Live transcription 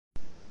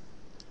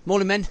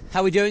Morning, men.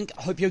 How are we doing?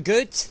 I hope you're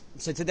good.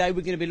 So today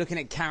we're going to be looking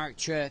at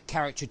character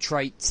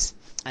traits,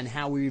 and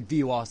how we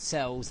view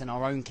ourselves and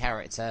our own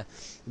character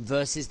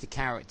versus the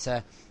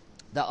character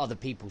that other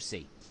people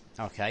see.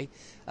 Okay,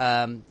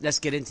 let's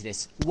get into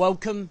this.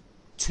 Welcome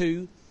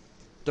to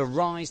the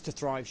Rise to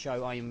Thrive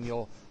show. I am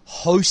your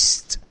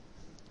host,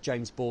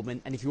 James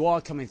Boardman, and if you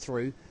are coming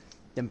through,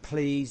 then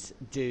please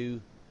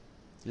do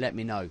let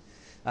me know.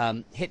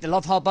 Hit the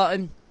love heart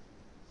button,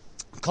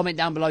 comment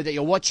down below that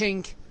you're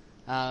watching,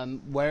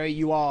 where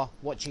you are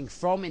watching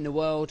from in the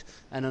world,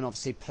 and then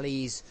obviously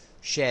please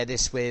share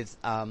this with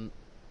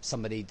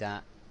somebody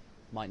that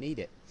might need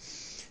it.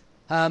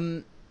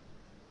 So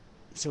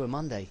a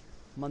Monday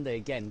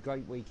again,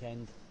 great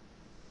weekend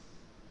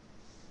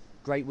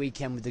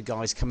with the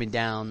guys coming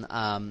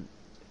down.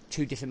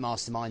 Two different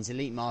masterminds: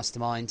 Elite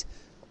Mastermind,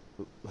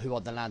 who are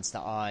the lads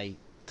that I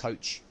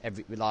coach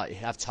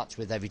have touch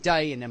with every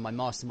day, and then my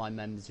mastermind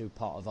members who are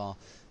part of our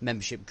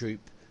membership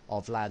group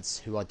of lads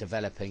who are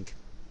developing.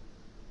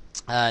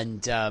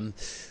 And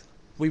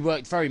we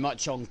worked very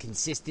much on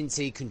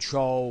consistency,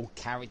 control,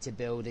 character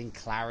building,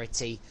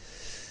 clarity.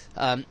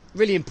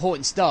 Really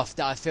important stuff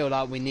that I feel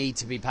like we need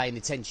to be paying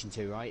attention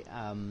to, right?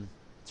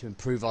 To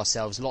improve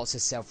ourselves. Lots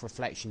of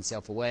self-reflection,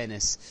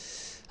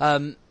 self-awareness.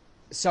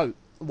 So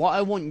what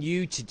I want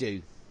you to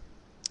do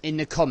in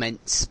the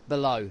comments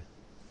below,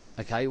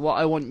 okay, what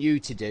I want you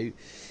to do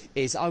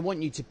is I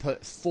want you to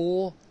put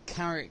 4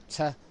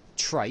 character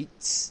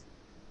traits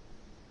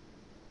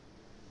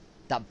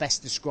that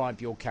best describe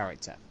your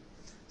character.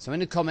 So in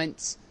the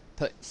comments,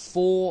 put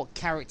 4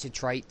 character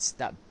traits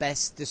that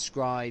best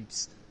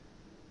describes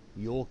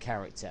your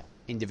character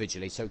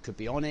individually. So it could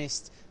be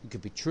honest, it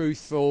could be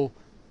truthful,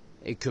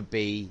 it could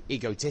be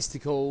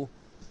egotistical,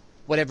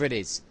 whatever it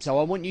is. So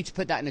I want you to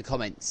put that in the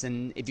comments,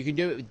 and if you can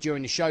do it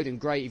during the show, then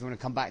great. If you want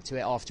to come back to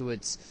it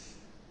afterwards,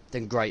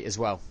 then great as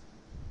well.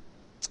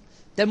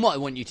 Then what I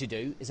want you to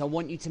do is I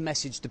want you to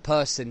message the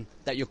person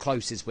that you're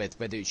closest with,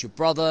 whether it's your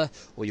brother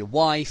or your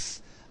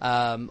wife,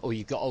 or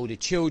you've got older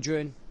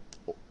children,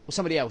 or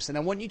somebody else, and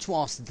I want you to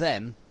ask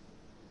them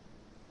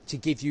to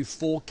give you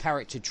 4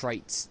 character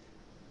traits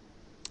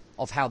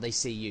of how they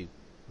see you.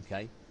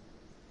 Okay,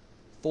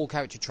 4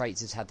 character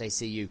traits is how they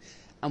see you.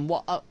 And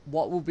what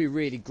will be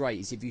really great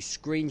is if you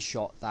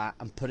screenshot that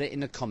and put it in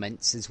the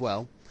comments as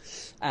well.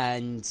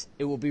 And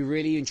it will be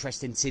really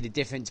interesting to see the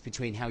difference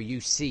between how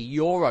you see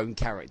your own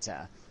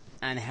character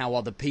and how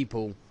other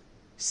people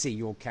see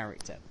your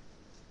character.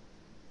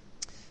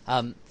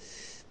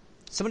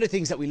 Some of the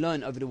things that we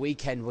learned over the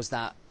weekend was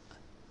that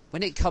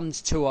when it comes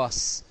to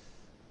us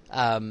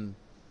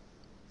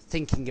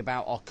thinking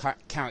about our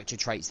character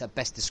traits that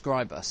best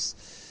describe us,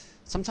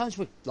 sometimes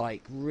we're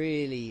like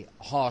really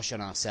harsh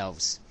on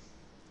ourselves,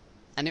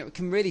 and it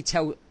can really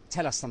tell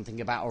us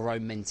something about our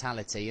own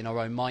mentality and our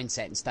own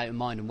mindset and state of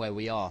mind and where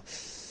we are.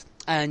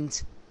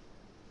 And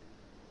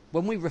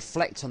when we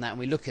reflect on that and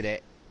we look at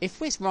it,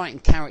 if we're writing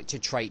character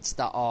traits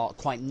that are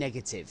quite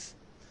negative,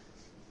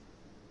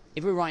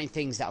 if we're writing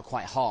things that are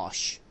quite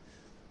harsh,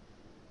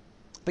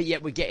 but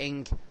yet we're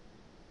getting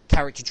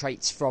character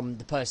traits from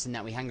the person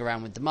that we hang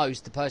around with the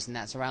most, the person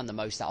that's around the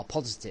most, that are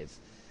positive,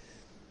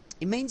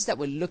 it means that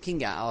we're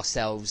looking at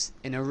ourselves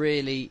in a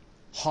really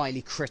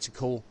highly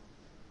critical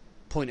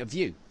point of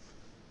view,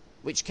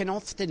 which can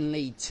often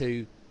lead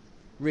to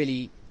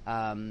really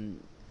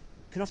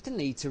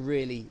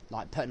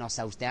like putting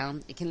ourselves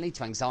down. It can lead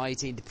to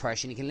anxiety and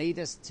depression. It can lead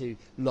us to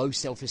low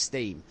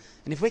self-esteem.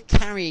 And if we're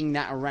carrying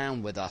that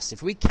around with us,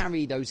 if we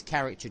carry those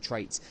character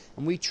traits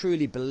and we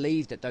truly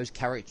believe that those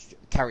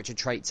character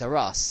traits are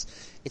us,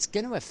 it's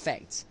going to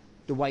affect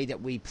the way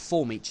that we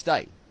perform each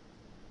day.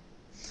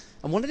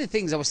 And one of the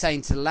things I was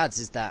saying to the lads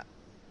is that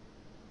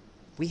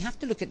we have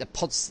to look at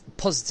the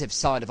positive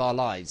side of our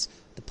lives,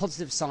 the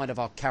positive side of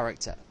our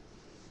character.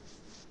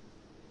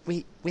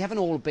 We haven't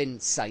all been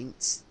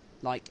saints.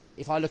 Like,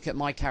 if I look at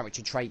my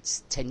character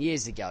traits 10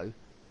 years ago,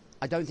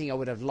 I don't think I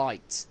would have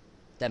liked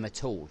them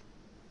at all.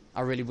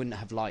 I really wouldn't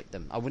have liked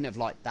them. I wouldn't have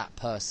liked that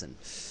person.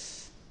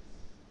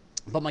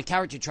 But my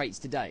character traits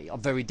today are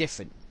very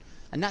different.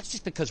 And that's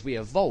just because we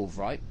evolve,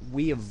 right?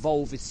 We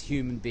evolve as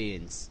human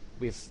beings.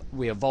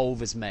 We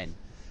evolve as men.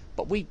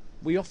 But we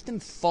often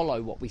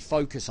follow what we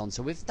focus on.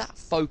 So if that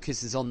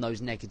focus is on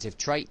those negative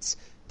traits,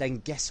 then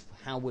guess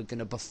how we're going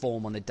to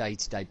perform on a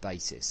day-to-day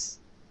basis.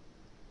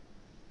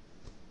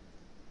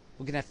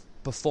 We're going to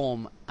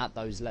perform at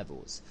those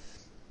levels.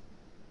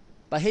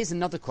 But here's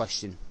another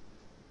question.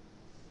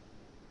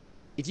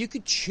 If you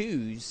could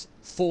choose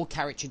 4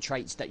 character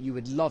traits that you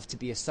would love to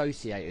be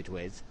associated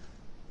with,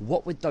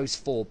 what would those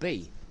 4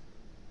 be?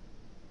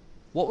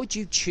 What would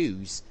you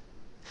choose?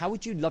 How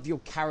would you love your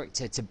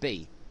character to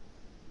be?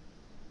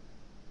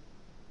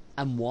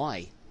 And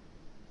why?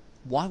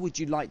 Why would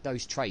you like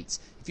those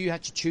traits? If you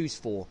had to choose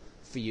 4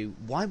 for you,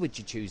 why would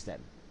you choose them?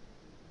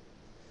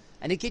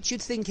 And it gets you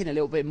thinking a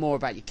little bit more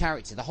about your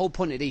character. The whole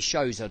point of these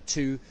shows are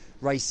to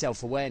raise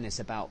self-awareness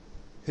about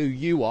who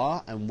you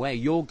are and where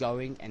you're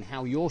going and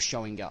how you're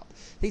showing up.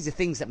 These are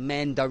things that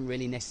men don't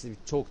really necessarily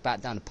talk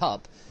about down the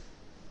pub.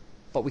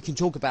 but we can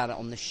talk about it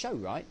on this show,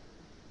 right?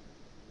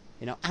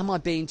 You know, am I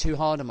being too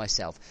hard on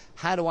myself?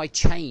 How do I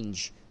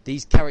change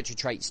these character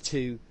traits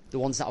to the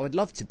ones that I would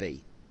love to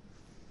be?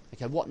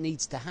 Okay, what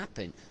needs to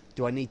happen?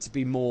 Do I need to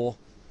be more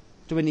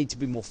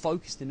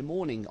focused in the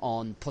morning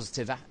on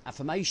positive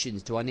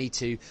affirmations? Do I need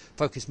to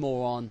focus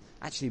more on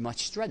actually my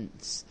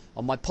strengths,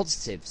 on my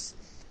positives?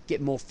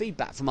 Get more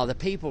feedback from other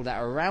people that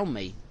are around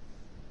me?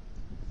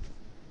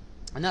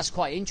 And that's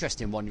quite an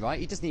interesting one,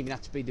 right? It doesn't even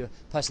have to be the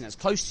person that's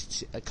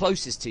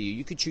closest to you.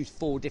 You could choose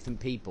 4 different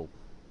people.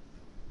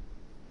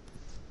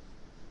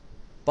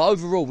 But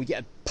overall, we get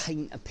to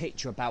paint a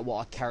picture about what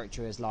our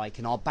character is like,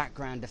 and our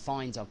background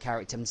defines our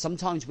character. And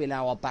sometimes we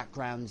allow our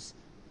backgrounds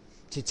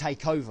to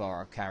take over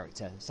our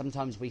character.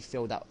 Sometimes we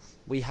feel that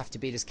we have to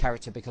be this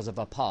character because of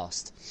our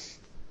past.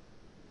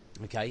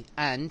 Okay?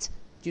 And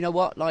do you know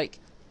what? Like,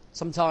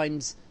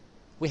 sometimes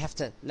we have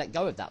to let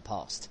go of that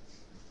past.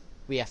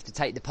 We have to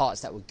take the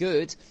parts that were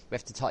good. We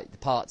have to take the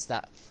parts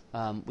that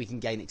we can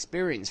gain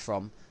experience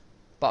from.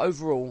 But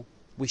overall,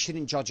 we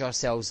shouldn't judge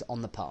ourselves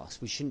on the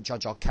past. We shouldn't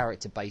judge our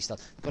character based on...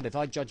 God, if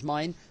I judge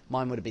mine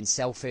would have been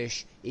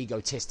selfish,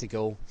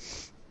 egotistical,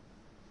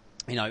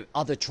 you know,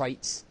 other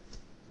traits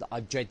that I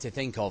dread to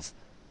think of.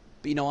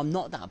 But, you know, I'm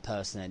not that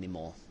person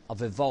anymore.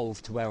 I've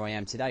evolved to where I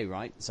am today,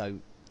 right? So,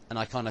 and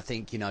I kind of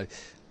think, you know,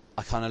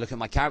 I kind of look at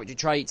my character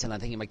traits, and I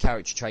think of my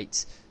character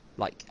traits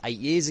like 8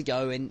 years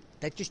ago, and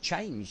they've just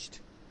changed.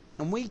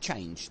 And we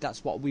change.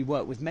 That's what we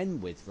work with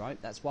men with,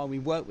 right? That's why we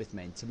work with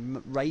men, to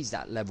raise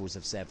that levels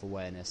of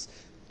self-awareness,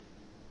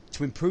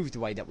 to improve the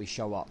way that we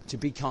show up, to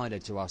be kinder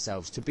to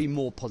ourselves, to be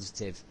more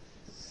positive,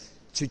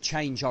 to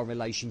change our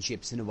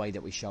relationships in the way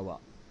that we show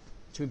up,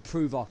 to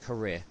improve our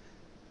career.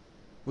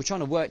 We're trying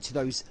to work to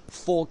those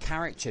 4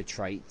 character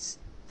traits,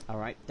 all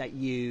right, that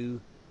you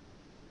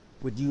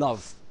would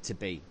love to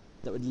be,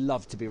 that would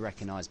love to be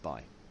recognised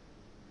by.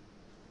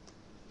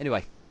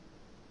 Anyway,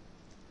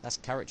 that's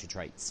character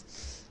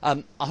traits.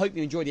 I hope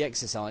you enjoy the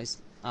exercise.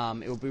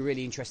 It will be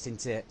really interesting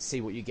to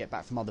see what you get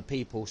back from other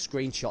people.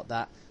 Screenshot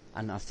that,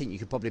 and I think you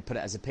could probably put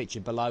it as a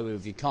picture below.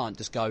 If you can't,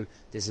 just go,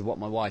 this is what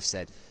my wife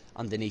said,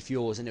 underneath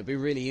yours, and it'll be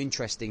really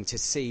interesting to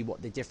see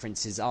what the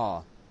differences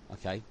are.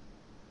 Okay.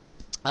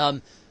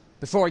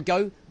 Before I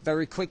go,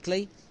 very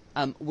quickly,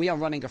 we are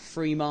running a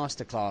free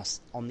masterclass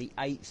on the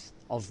 8th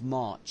of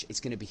March. It's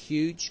going to be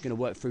huge. Going to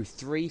work through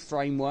 3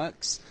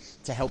 frameworks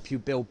to help you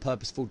build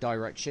purposeful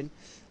direction.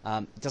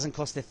 It doesn't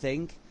cost a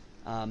thing.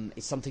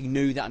 It's something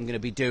new that I'm going to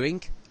be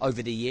doing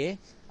over the year,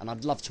 and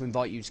I'd love to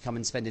invite you to come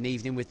and spend an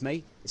evening with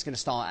me. It's going to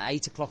start at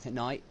 8 o'clock at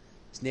night.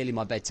 It's nearly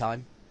my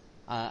bedtime,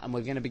 and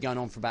we're going to be going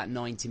on for about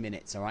 90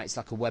 minutes. All right, it's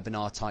like a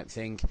webinar type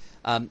thing.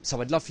 So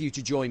I'd love for you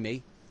to join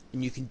me,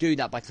 and you can do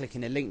that by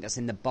clicking the link that's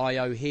in the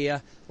bio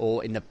here,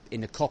 or in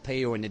the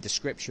copy, or in the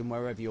description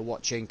wherever you're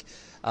watching.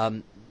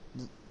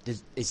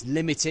 It's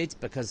limited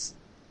because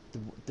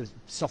the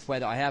software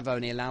that I have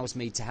only allows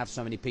me to have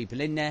so many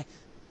people in there.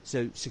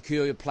 So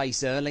secure your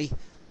place early.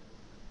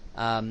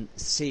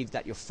 See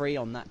that you're free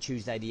on that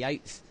Tuesday the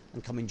 8th,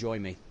 and come and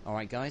join me. All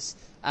right, guys.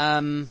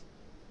 Have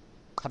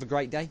a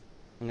great day.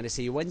 I'm going to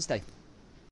see you Wednesday.